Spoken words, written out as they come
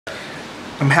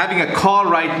I'm having a call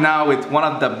right now with one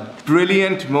of the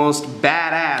brilliant, most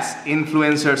badass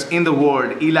influencers in the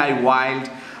world, Eli Wild,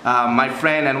 my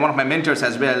friend and one of my mentors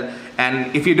as well.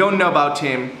 And if you don't know about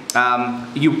him,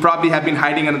 you probably have been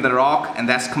hiding under the rock, and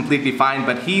that's completely fine,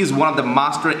 but he's one of the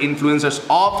master influencers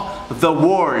of the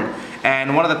world.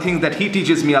 And one of the things that he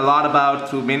teaches me a lot about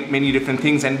through many different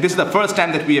things, and this is the first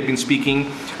time that we have been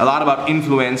speaking a lot about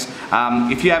influence.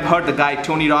 If you have heard the guy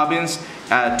Tony Robbins'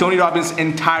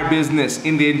 entire business,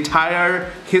 in the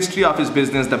entire history of his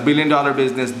business, the billion-dollar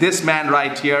business, this man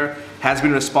right here has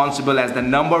been responsible as the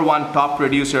 #1 top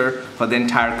producer for the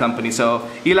entire company. So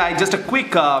Eli, just a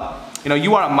quick,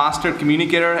 you are a master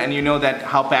communicator, and you know that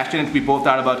how passionate we both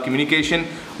are about communication.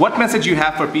 What message you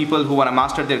have for people who want to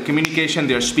master their communication,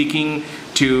 their speaking,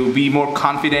 to be more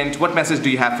confident? What message do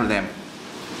you have for them?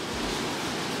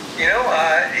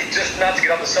 Just not to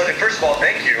get off the subject, first of all,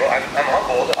 thank you. I'm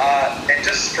humbled. And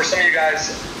just for some of you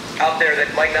guys out there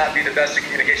that might not be the best at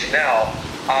communication now,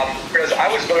 because I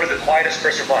was voted the quietest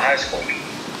person from high school.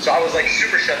 So I was like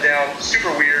super shut down, super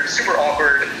weird, super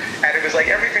awkward. And it was like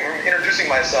everything from introducing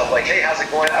myself, like, hey, how's it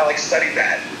going? I like studied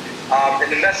that.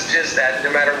 And the message is that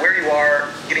no matter where you are,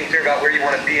 getting clear about where you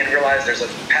want to be and realize there's a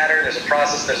pattern, there's a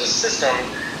process, there's a system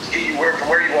to get you from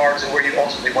where you are to where you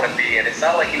ultimately want to be. And it's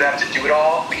not like you have to do it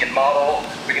all. We can model,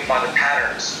 we can find the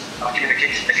patterns of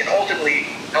communication that can ultimately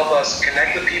help us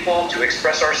connect with people, to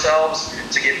express ourselves,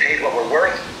 to get paid what we're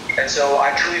worth. And so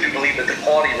I truly do believe that the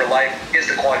quality of your life is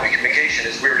the quality of communication,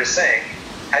 as we were just saying.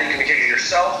 How you communicate with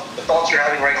yourself, the thoughts you're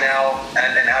having right now,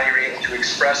 and how you're able to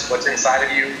express what's inside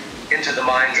of you into the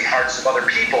minds and hearts of other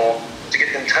people to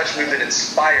get them touched, moved, and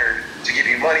inspired to give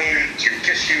you money, to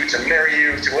kiss you, to marry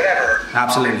you, to whatever.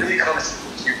 Absolutely. It really comes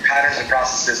to patterns and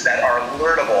processes that are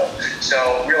learnable.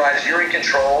 So realize you're in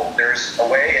control. There's a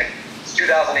way, and it's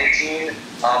 2018.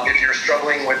 If you're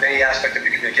struggling with any aspect of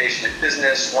your communication in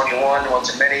business, one-to-one,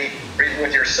 one-to-many, or even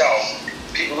with yourself,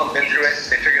 people who've been through it,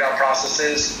 they figured out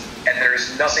processes, and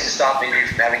there's nothing stopping you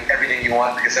from having everything you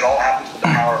want, because it all happens with the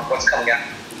power of what's coming out.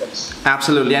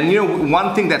 Absolutely. And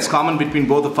one thing that's common between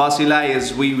both of us, Eli,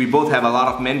 is we both have a lot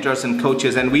of mentors and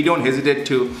coaches, and we don't hesitate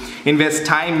to invest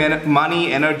time,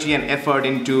 money, energy, and effort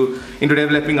into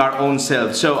developing our own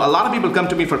selves. So a lot of people come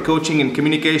to me for coaching and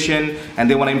communication,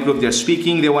 and they want to improve their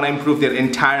speaking, they want to improve their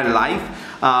entire life.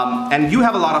 And you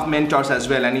have a lot of mentors as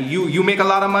well, and you make a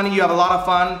lot of money, you have a lot of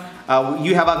fun.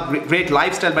 You have a great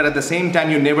lifestyle, but at the same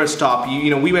time you never stop.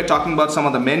 We were talking about some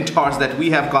of the mentors that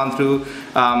we have gone through,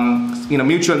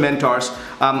 mutual mentors.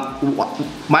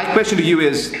 My question to you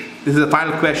is, this is the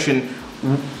final question,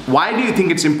 why do you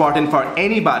think it's important for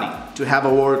anybody to have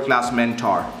a world-class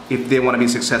mentor if they want to be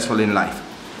successful in life?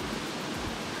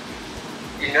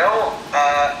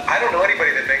 I don't know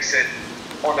anybody that makes it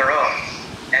on their own,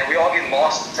 and we all get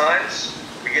lost at times.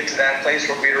 We get to that place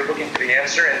where we are looking for the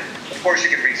answer, and of course you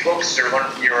can read books or learn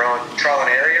from your own trial and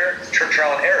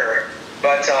error.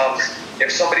 But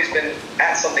if somebody's been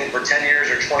at something for 10 years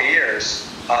or 20 years,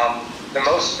 the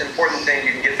most important thing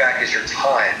you can get back is your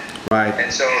time. Right.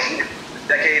 And so a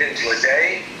decade into a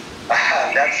day,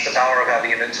 that's the power of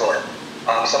having a mentor.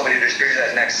 Somebody to steer you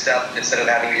that next step instead of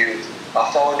having you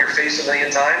fall on your face a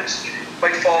million times.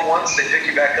 But you fall once, they pick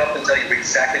you back up and tell you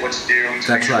exactly what to do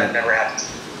to make sure that never happens.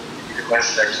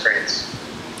 Their experience.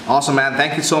 Awesome, man.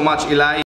 Thank you so much, Eli.